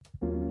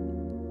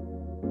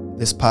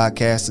This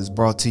podcast is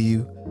brought to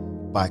you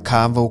by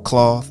Convo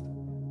Cloth,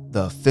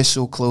 the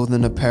official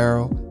clothing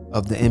apparel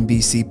of the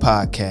NBC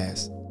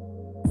podcast.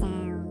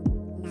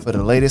 For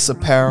the latest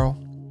apparel,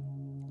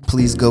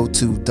 please go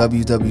to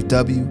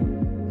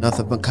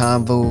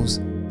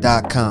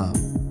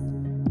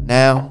www.nothingbutconvos.com.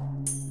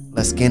 Now,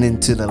 let's get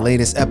into the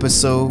latest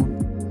episode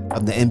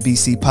of the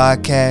NBC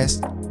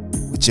podcast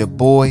with your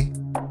boy,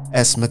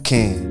 S.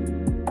 McCann.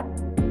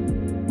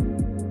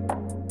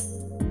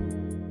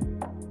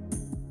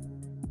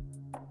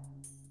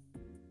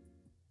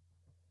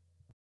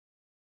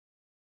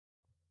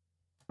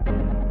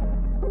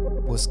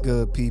 What's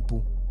good,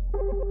 people?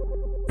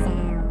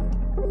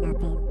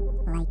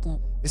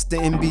 It's the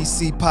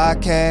NBC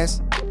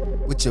podcast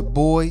with your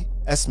boy,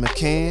 S.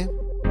 McCann.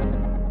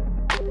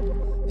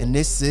 And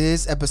this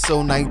is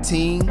episode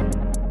 19,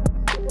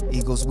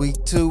 Eagles Week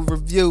 2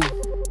 review.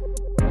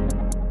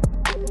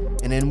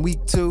 And in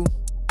week 2,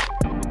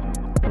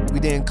 we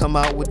didn't come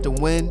out with the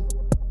win,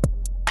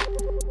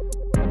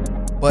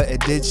 but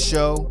it did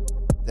show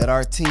that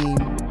our team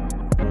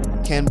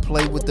can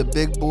play with the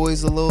big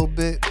boys a little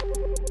bit.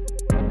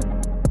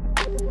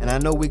 And I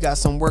know we got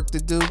some work to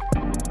do.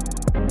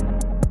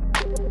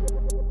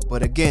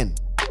 But again,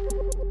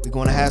 we're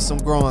going to have some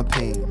growing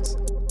pains.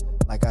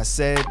 Like I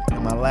said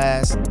in my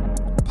last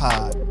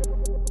pod.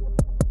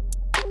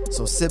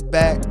 So sit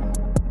back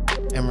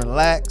and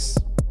relax.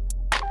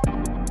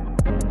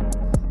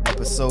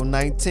 Episode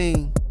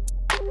 19.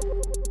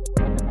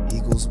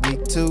 Eagles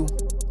Week 2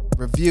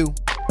 review.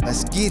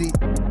 Let's get it.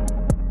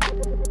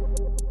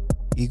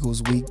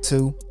 Eagles Week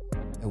 2.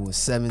 It was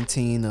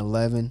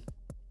 17-11.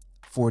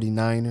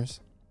 49ers.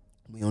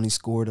 We only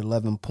scored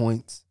 11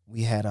 points.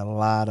 We had a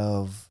lot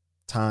of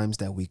times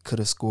that we could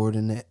have scored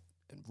in that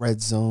red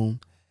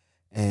zone,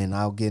 and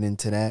I'll get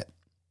into that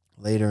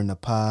later in the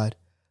pod.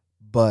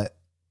 But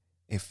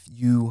if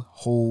you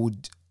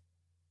hold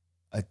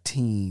a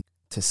team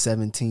to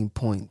 17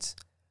 points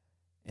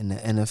in the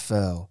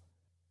NFL,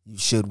 you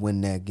should win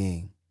that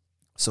game.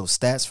 So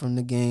stats from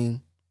the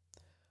game,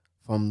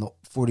 from the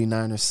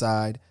 49ers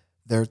side,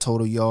 their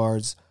total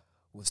yards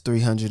was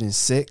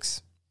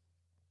 306.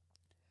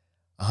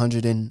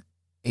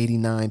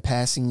 189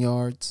 passing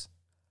yards,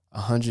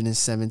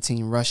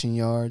 117 rushing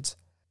yards,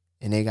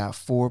 and they got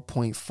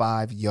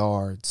 4.5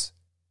 yards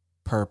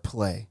per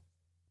play.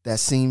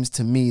 That seems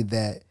to me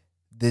that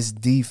this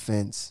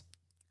defense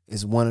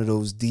is one of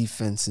those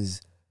defenses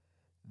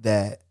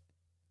that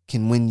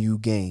can win you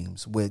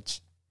games,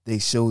 which they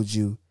showed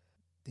you.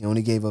 They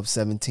only gave up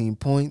 17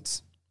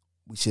 points.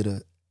 We should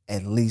have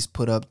at least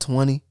put up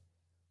 20.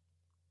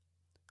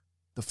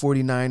 The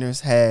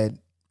 49ers had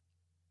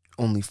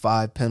only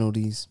 5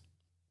 penalties.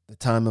 The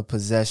time of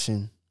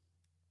possession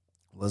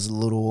was a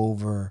little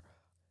over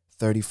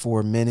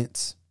 34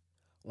 minutes.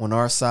 On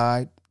our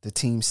side, the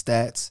team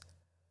stats,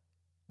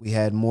 we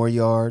had more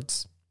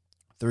yards,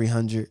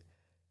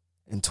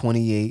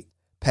 328.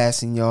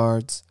 Passing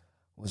yards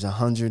was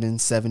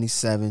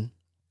 177.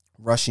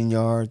 Rushing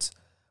yards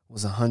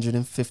was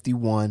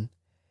 151.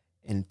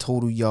 And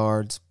total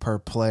yards per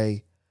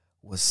play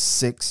was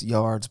 6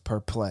 yards per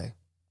play.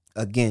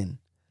 Again,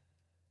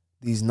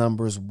 these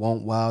numbers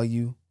won't wow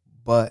you,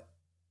 but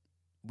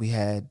we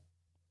had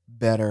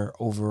better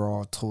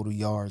overall total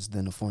yards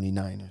than the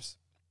 49ers.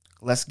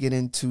 Let's get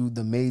into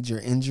the major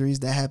injuries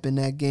that happened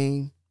that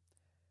game.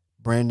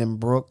 Brandon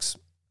Brooks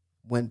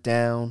went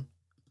down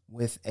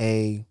with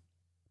a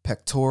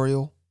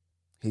pectoral.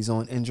 He's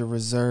on injured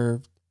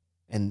reserve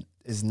and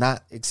is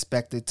not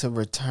expected to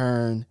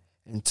return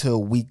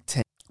until week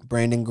 10.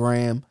 Brandon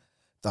Graham,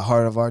 the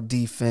heart of our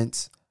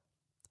defense,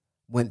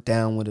 went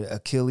down with an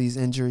Achilles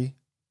injury,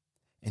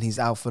 and he's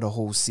out for the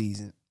whole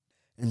season.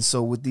 And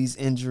so with these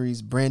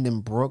injuries,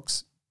 Brandon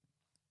Brooks,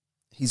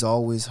 he's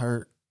always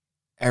hurt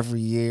every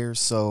year.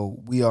 So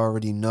we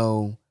already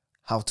know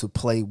how to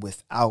play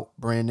without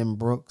Brandon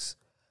Brooks.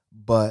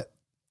 But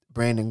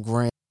Brandon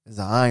Graham is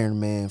an Iron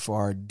Man for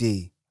our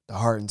D, the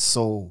heart and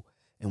soul.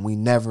 And we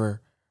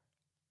never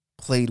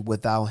played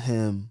without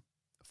him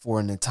for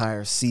an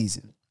entire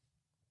season.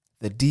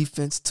 The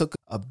defense took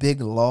a big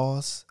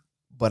loss,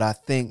 but I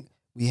think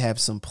we have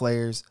some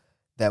players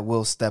that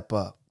will step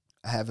up.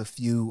 I have a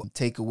few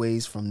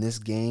takeaways from this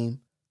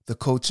game. The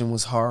coaching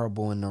was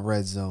horrible in the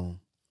red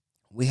zone.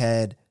 We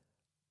had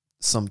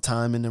some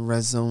time in the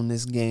red zone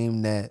this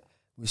game that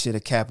we should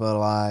have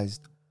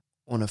capitalized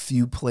on a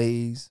few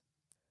plays.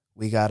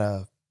 We got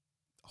a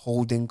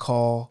holding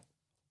call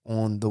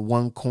on the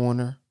one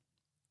corner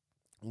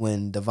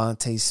when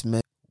Devontae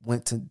Smith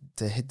went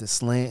to hit the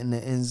slant in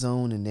the end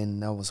zone, and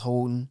then that was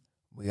holding.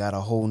 We got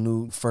a whole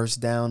new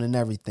first down and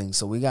everything.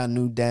 So we got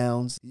new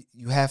downs.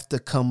 You have to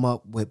come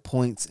up with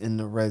points in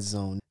the red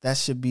zone. That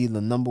should be the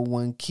number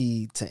one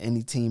key to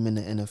any team in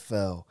the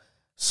NFL.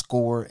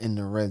 Score in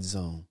the red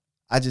zone.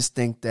 I just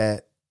think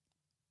that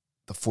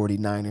the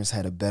 49ers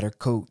had a better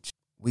coach.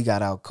 We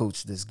got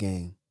out-coached this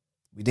game.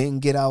 We didn't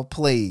get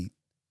outplayed.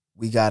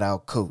 We got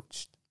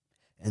out-coached.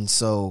 And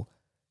so,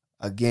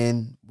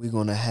 again, we're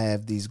going to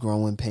have these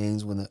growing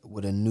pains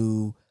with a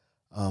new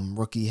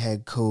rookie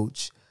head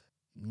coach.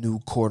 new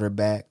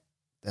quarterback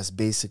that's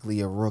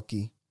basically a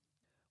rookie.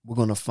 We're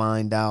going to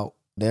find out.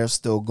 They're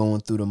still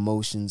going through the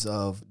motions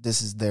of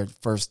this is their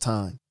first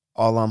time.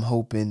 All I'm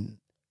hoping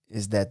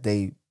is that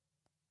they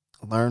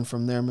learn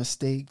from their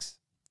mistakes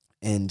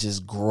and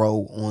just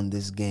grow on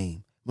this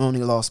game. We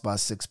only lost by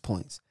 6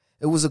 points.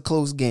 It was a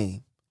close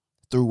game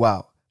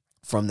throughout.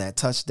 From that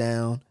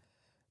touchdown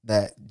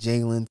that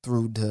Jalen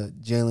threw to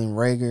Jalen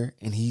Reagor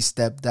and he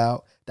stepped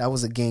out, that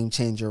was a game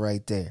changer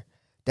right there.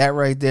 That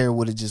right there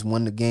would have just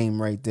won the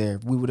game right there.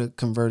 We would have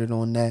converted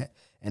on that.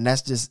 And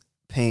that's just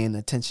paying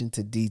attention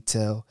to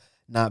detail,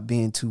 not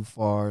being too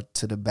far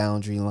to the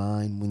boundary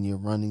line when you're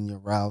running your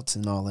routes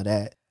and all of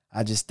that.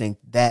 I just think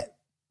that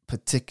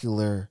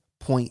particular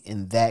point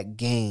in that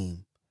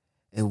game,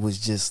 it was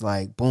just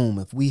like, boom,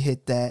 if we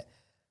hit that,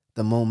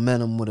 the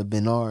momentum would have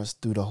been ours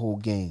through the whole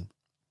game.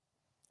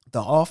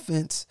 The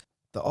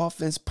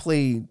offense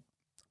played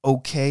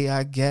okay,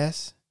 I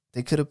guess.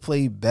 They could have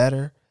played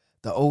better.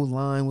 The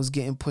O-line was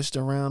getting pushed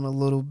around a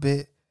little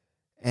bit.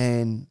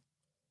 And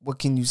what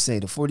can you say?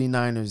 The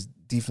 49ers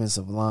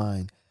defensive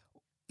line,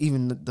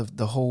 even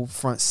the whole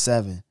front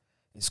seven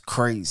is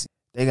crazy.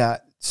 They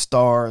got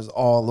stars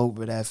all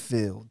over that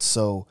field.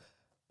 So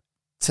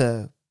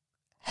to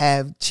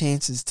have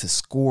chances to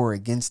score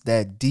against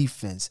that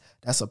defense,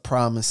 that's a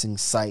promising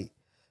sight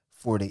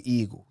for the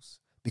Eagles,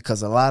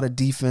 because a lot of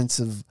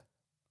defensive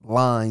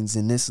lines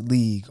in this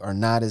league are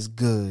not as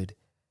good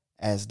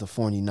as the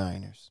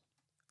 49ers.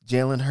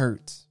 Jalen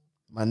Hurts,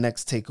 my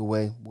next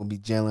takeaway will be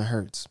Jalen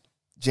Hurts.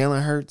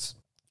 Jalen Hurts,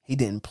 he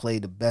didn't play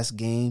the best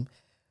game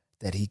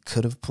that he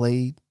could have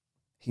played.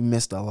 He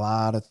missed a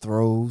lot of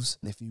throws.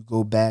 If you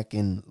go back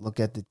and look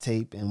at the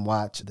tape and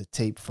watch the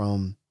tape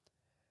from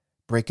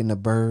Breaking the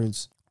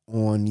Birds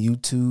on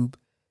YouTube,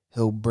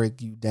 he'll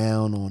break you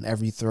down on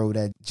every throw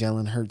that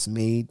Jalen Hurts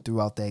made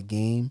throughout that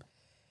game.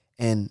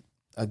 And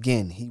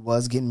again, he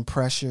was getting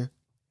pressure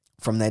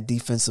from that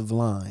defensive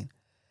line.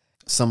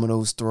 Some of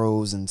those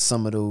throws and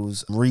some of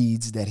those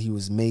reads that he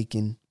was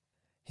making,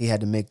 he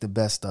had to make the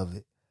best of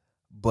it.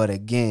 But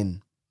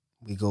again,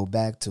 we go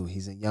back to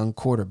he's a young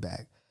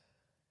quarterback.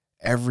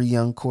 Every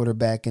young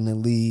quarterback in the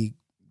league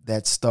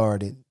that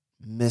started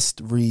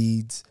missed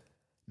reads,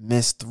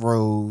 missed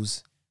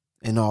throws,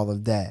 and all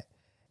of that.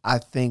 I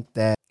think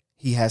that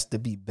he has to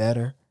be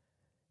better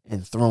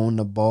in throwing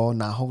the ball,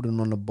 not holding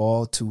on the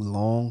ball too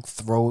long.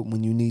 Throw it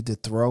when you need to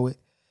throw it.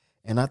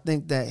 And I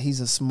think that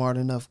he's a smart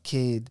enough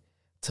kid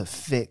to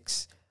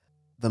fix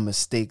the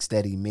mistakes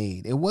that he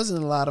made. It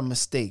wasn't a lot of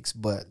mistakes,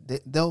 but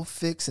they'll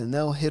fix and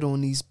they'll hit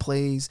on these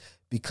plays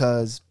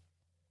because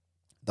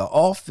the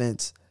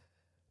offense,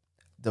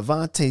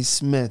 Devontae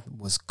Smith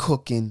was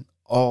cooking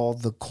all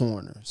the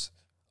corners.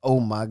 Oh,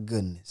 my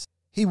goodness.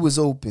 He was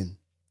open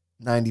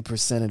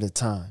 90% of the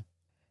time.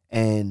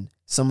 And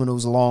some of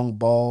those long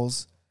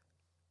balls,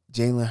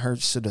 Jalen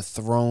Hurts should have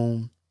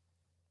thrown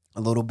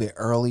a little bit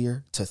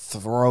earlier to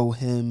throw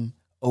him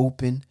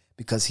open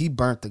because he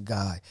burnt the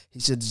guy. He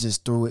should have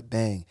just threw it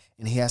bang,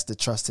 and he has to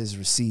trust his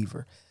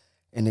receiver.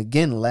 And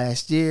again,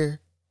 last year,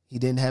 he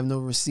didn't have no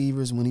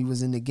receivers when he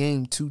was in the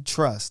game to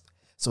trust.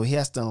 So he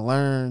has to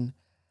learn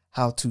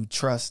how to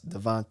trust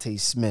Devontae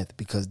Smith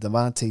because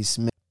Devontae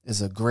Smith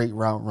is a great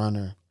route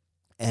runner,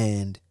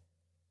 and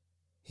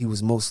he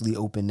was mostly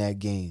open that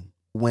game.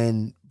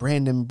 When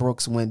Brandon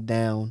Brooks went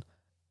down,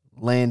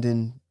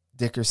 Landon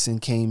Dickerson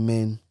came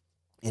in,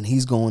 and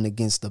he's going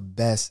against the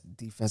best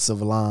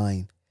defensive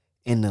line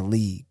in the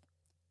league.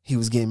 He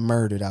was getting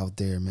murdered out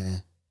there,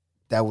 man.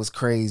 That was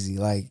crazy.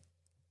 Like,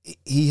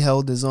 he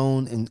held his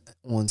own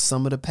on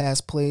some of the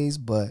pass plays,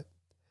 but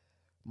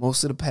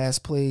most of the pass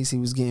plays, he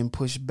was getting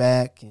pushed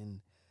back, and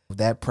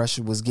that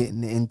pressure was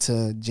getting into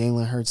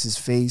Jalen Hurts'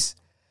 face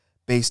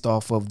based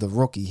off of the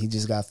rookie. He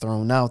just got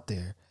thrown out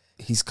there.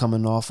 He's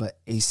coming off an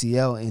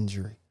ACL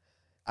injury.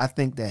 I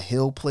think that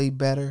he'll play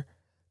better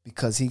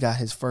because he got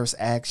his first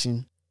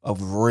action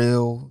of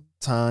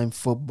real-time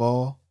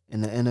football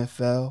in the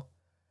NFL.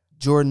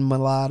 Jordan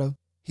Mailata,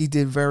 he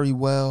did very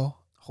well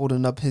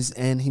holding up his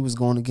end. He was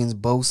going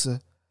against Bosa.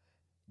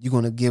 You're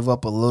going to give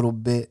up a little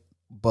bit,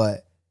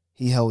 but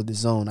he held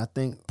his own. I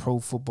think Pro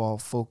Football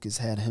Focus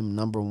had him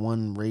number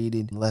 1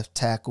 rated left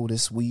tackle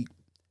this week,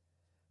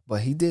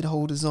 but he did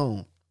hold his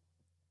own.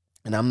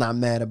 And I'm not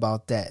mad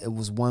about that. It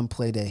was one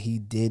play that he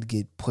did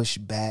get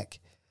pushed back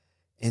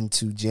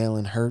into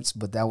Jalen Hurts,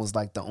 but that was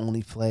like the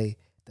only play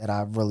that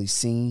I've really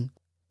seen.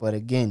 But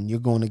again, you're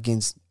going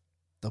against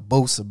the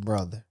Bosa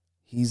brother.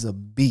 He's a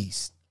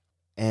beast.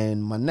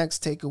 And my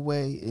next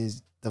takeaway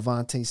is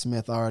Devontae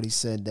Smith already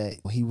said that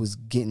he was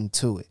getting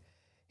to it.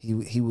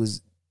 He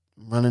was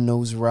running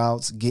those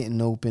routes,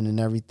 getting open and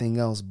everything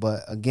else.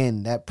 But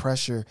again, that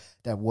pressure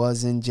that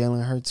was in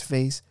Jalen Hurts'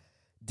 face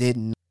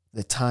didn't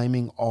the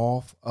timing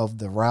off of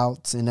the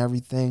routes and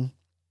everything.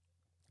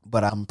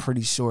 But I'm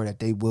pretty sure that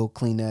they will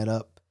clean that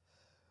up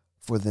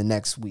for the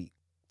next week.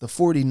 The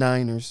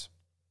 49ers,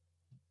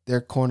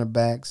 their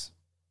cornerbacks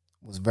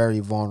was very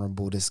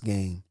vulnerable this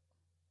game.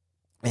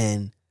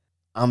 And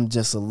I'm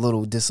just a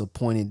little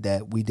disappointed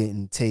that we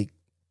didn't take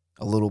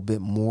a little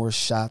bit more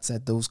shots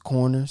at those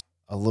corners,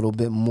 a little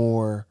bit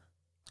more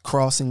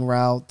crossing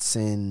routes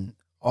and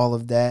all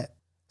of that,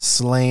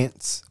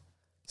 slant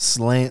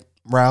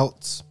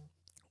routes,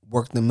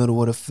 work the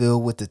middle of the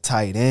field with the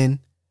tight end,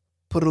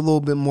 put a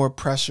little bit more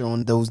pressure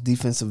on those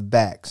defensive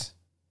backs,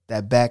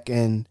 that back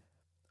end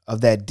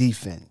of that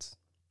defense.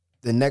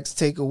 The next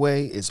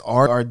takeaway is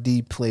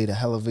RD played a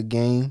hell of a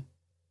game.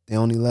 They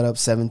only let up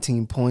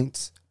 17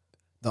 points.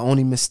 The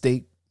only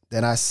mistake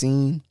that I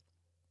seen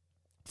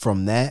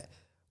from that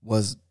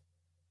was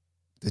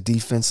the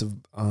defensive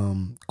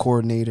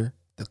coordinator,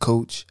 the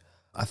coach.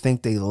 I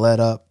think they let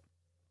up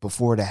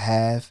before the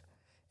half,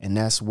 and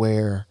that's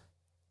where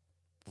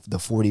the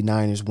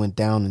 49ers went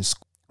down.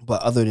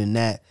 But other than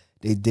that,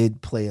 they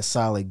did play a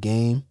solid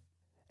game.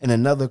 And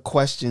another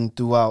question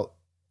throughout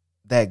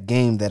that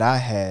game that I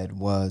had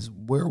was,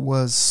 where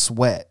was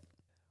Sweat,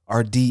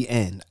 our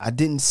DN? I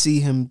didn't see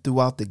him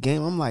throughout the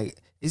game. I'm like,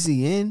 is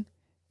he in?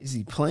 Is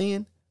he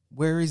playing?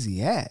 Where is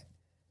he at?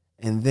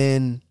 And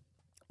then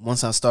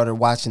once I started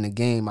watching the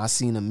game, I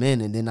seen him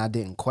in, and then I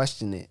didn't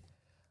question it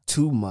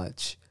too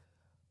much.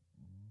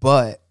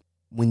 But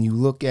when you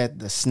look at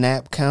the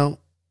snap count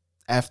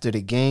after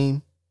the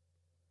game,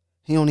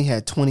 he only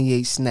had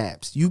 28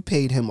 snaps. You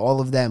paid him all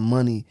of that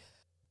money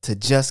to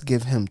just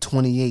give him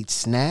 28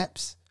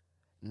 snaps?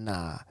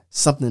 Nah,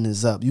 something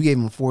is up. You gave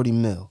him $40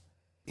 million.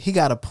 He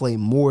got to play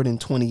more than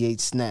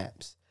 28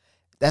 snaps.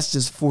 That's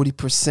just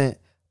 40%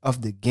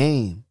 of the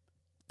game.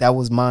 That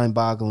was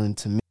mind-boggling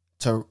to me.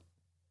 To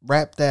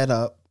wrap that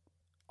up,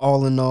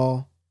 all in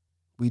all,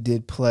 we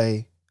did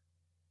play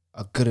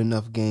a good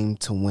enough game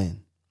to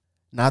win.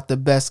 Not the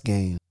best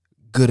game,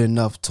 good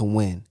enough to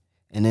win.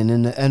 And then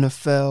in the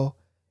NFL,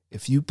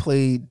 if you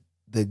played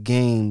the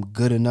game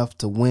good enough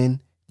to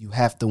win, you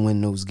have to win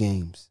those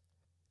games.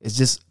 It's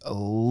just a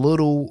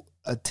little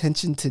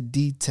attention to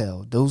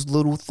detail. Those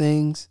little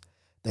things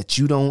that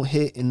you don't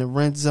hit in the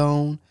red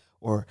zone,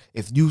 or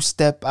if you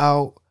step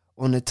out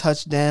on a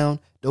touchdown,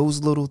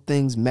 those little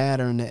things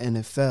matter in the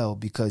NFL,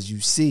 because you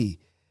see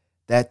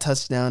that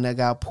touchdown that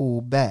got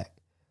pulled back,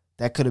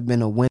 that could have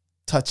been a win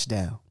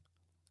touchdown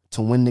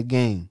to win the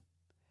game.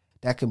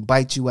 That can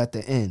bite you at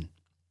the end.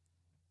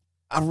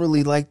 I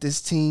really like this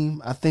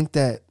team. I think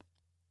that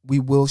we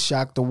will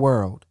shock the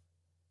world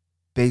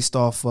based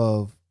off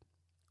of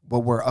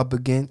what we're up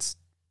against.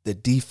 The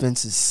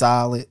defense is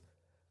solid.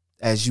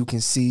 As you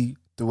can see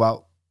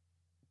throughout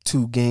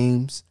 2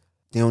 games,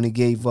 they only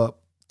gave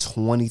up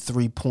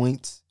 23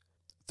 points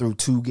through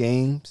 2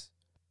 games.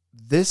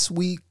 This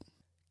week,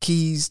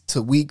 keys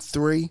to week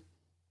 3,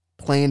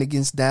 playing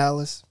against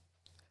Dallas.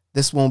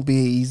 This won't be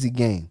an easy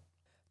game.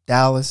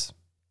 Dallas,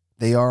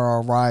 they are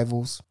our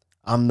rivals.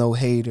 I'm no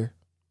hater.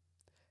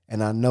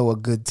 And I know a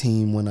good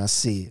team when I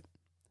see it.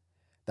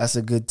 That's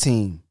a good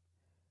team.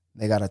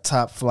 They got a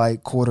top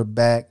flight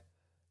quarterback,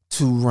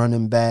 2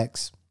 running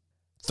backs,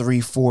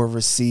 3-4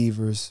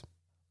 receivers,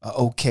 a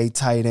okay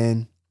tight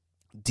end,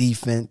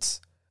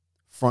 defense,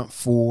 front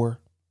 4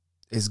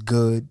 is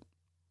good,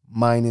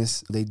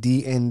 minus the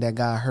DN that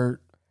got hurt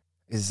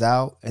is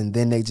out, and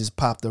then they just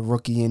popped a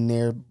rookie in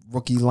there,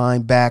 rookie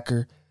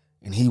linebacker,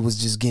 and he was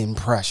just getting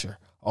pressure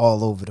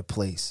all over the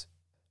place.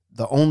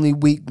 The only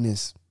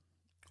weakness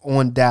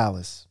on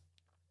Dallas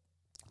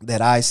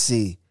that I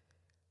see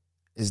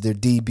is their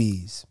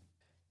DBs.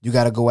 You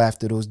got to go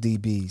after those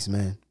DBs,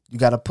 man. You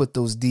got to put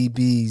those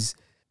DBs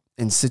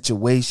in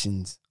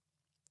situations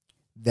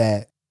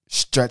that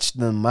stretch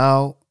them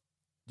out.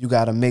 You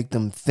got to make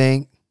them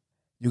think.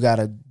 You got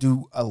to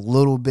do a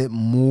little bit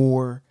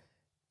more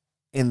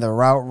in the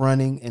route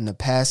running, in the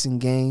passing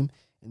game,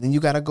 and then you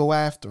got to go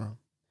after them.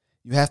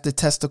 You have to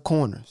test the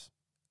corners.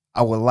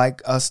 I would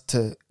like us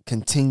to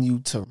continue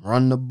to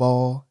run the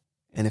ball,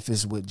 and if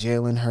it's with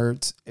Jalen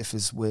Hurts, if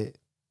it's with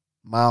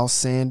Miles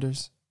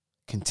Sanders,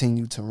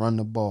 continue to run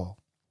the ball.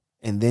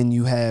 And then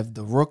you have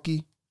the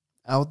rookie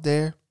out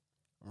there,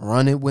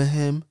 run it with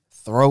him,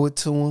 throw it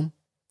to him.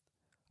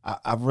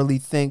 I really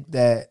think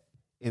that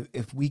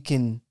if we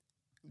can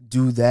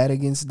do that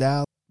against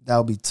Dallas,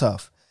 that'll be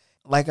tough.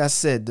 Like I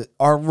said,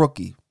 our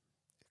rookie,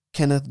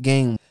 Kenneth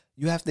Gainwell,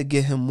 you have to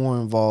get him more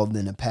involved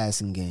in the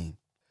passing game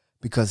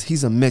because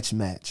he's a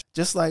mismatch.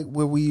 Just like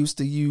where we used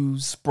to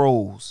use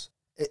Sproles.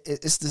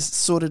 It's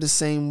sort of the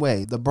same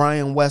way. The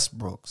Brian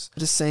Westbrooks,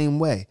 the same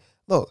way.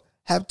 Look,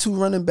 have 2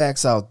 running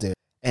backs out there.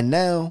 And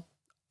now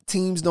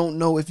teams don't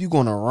know if you're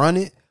going to run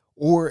it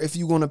or if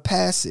you're going to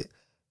pass it.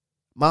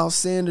 Miles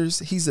Sanders,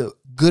 he's a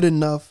good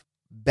enough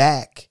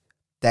back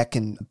that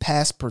can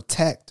pass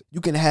protect. You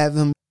can have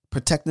him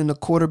protecting the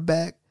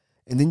quarterback,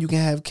 and then you can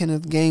have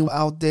Kenneth Gainwell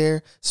out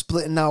there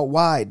splitting out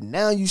wide.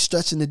 Now you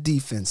stretching the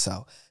defense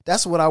out.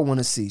 That's what I want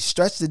to see.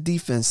 Stretch the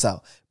defense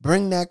out.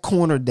 Bring that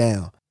corner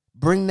down.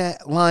 Bring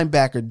that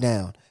linebacker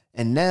down.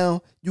 And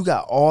now you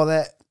got all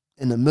that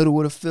in the middle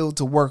of the field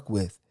to work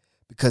with,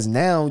 because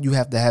now you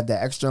have to have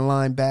that extra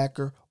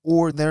linebacker,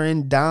 or they're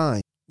in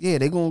dime. Yeah,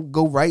 they're going to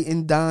go right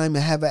in dime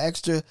and have an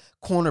extra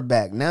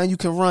cornerback. Now you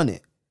can run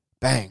it.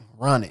 Bang,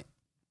 run it.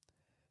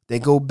 They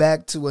go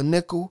back to a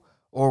nickel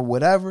or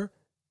whatever.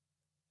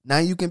 Now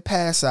you can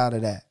pass out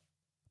of that.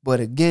 But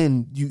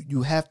again,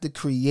 you have to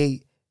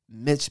create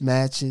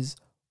mismatches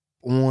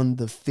on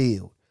the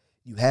field.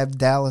 You have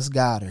Dallas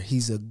Goedert.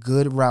 He's a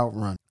good route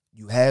runner.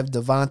 You have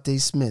Devontae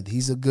Smith.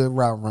 He's a good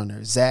route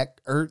runner.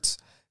 Zach Ertz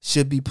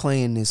should be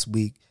playing this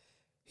week.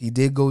 He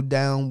did go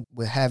down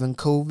with having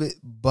COVID,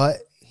 but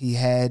he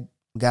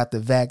got the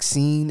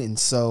vaccine, and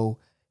so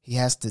he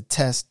has to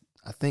test,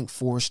 I think,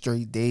 4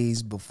 straight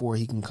days before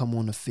he can come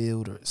on the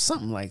field or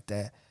something like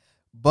that.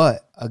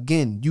 But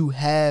again, you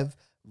have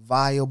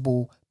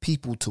viable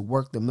people to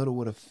work the middle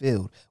of the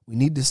field. We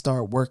need to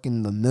start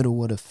working the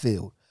middle of the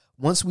field.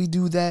 Once we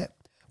do that,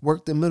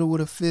 work the middle of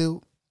the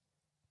field,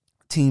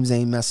 teams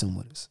ain't messing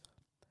with us.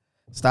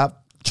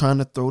 Stop trying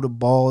to throw the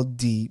ball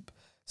deep.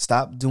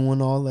 Stop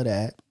doing all of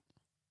that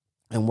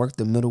and work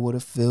the middle of the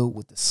field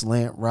with the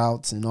slant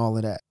routes and all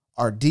of that.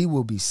 Our D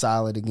will be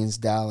solid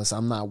against Dallas.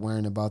 I'm not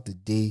worrying about the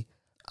D.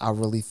 I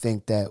really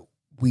think that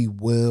we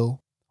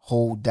will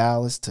hold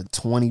Dallas to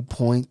 20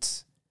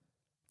 points.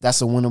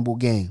 That's a winnable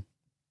game.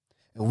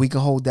 If we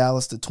can hold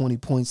Dallas to 20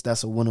 points,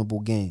 that's a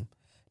winnable game.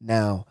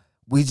 Now,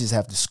 we just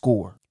have to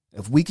score.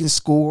 If we can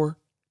score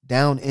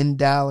down in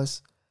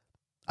Dallas,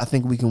 I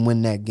think we can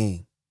win that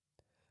game.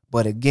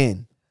 But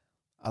again,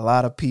 a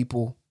lot of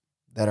people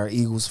that are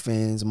Eagles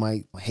fans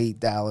might hate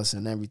Dallas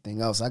and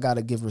everything else. I got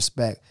to give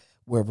respect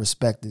where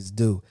respect is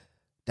due.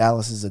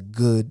 Dallas is a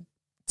good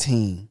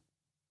team,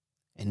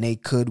 and they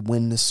could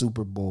win the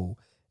Super Bowl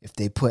if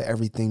they put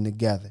everything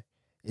together.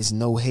 It's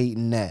no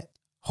hating that.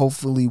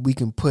 Hopefully we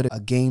can put a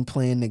game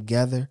plan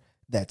together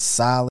that's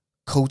solid.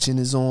 Coaching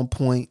is on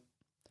point.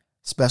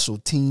 Special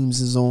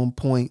teams is on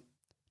point.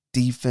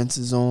 Defense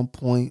is on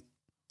point.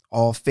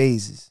 All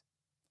phases.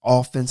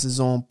 Offense is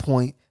on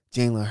point.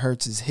 Jalen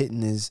Hurts is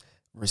hitting his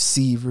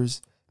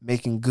receivers,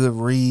 making good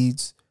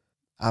reads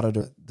out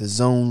of the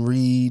zone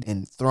read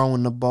and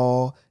throwing the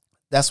ball.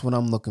 That's what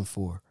I'm looking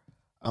for.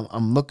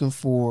 I'm looking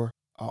for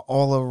an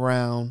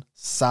all-around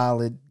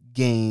solid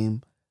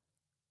game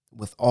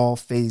with all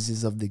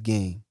phases of the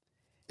game.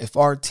 If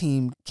our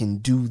team can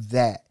do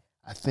that,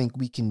 I think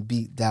we can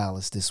beat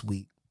Dallas this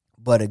week.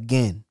 But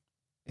again,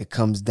 it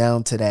comes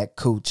down to that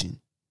coaching,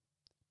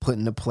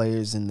 putting the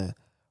players in the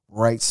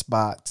right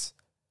spots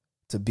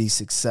to be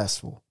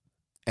successful.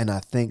 And I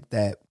think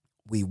that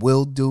we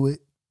will do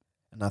it,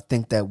 and I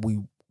think that we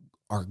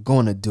are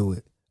going to do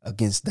it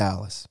against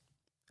Dallas.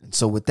 And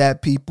so with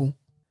that, people,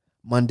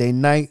 Monday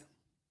night,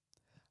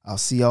 I'll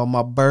see all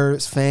my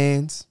Birds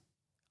fans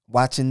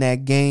watching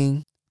that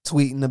game,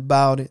 tweeting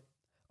about it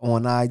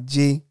on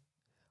IG,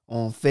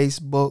 on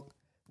Facebook,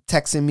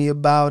 texting me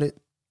about it.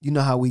 You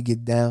know how we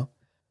get down.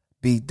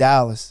 Beat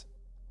Dallas.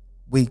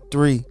 Week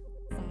 3.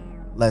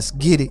 Let's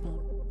get it.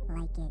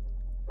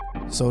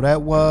 So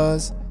that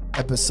was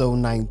episode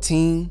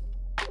 19.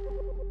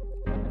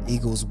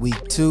 Eagles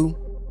Week 2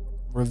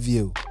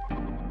 review.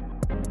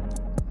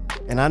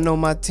 And I know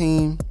my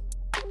team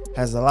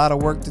has a lot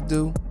of work to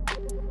do,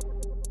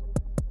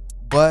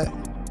 but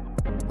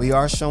we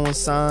are showing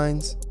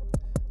signs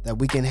that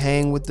we can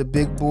hang with the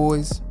big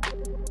boys.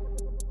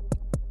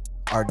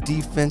 Our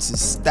defense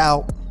is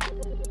stout.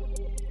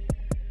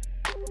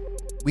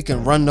 We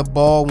can run the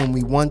ball when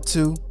we want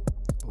to,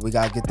 but we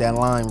got to get that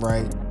line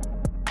right.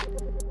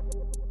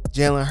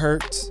 Jalen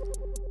Hurts,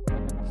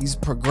 he's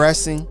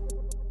progressing.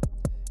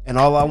 And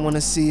all I want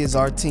to see is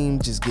our team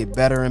just get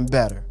better and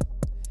better.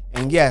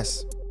 And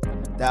yes,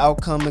 the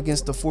outcome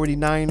against the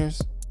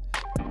 49ers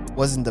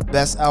wasn't the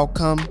best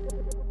outcome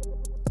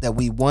that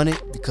we wanted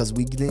because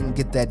we didn't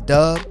get that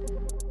dub.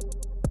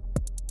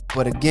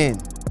 But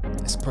again,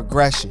 it's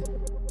progression.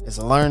 It's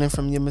learning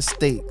from your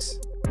mistakes.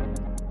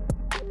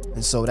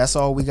 And so that's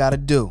all we got to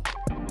do.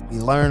 We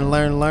learn.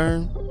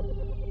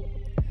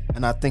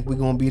 And I think we're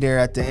going to be there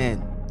at the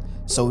end.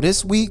 So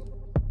this week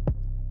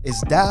is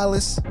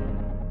Dallas.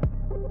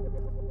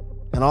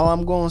 And all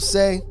I'm going to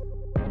say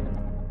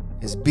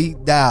is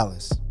beat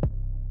Dallas.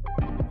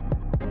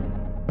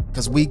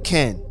 Because we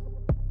can.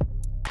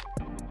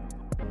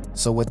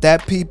 So with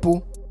that,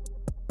 people,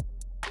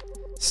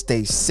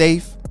 stay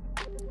safe,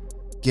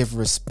 give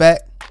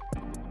respect,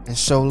 and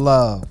show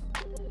love.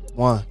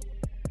 1.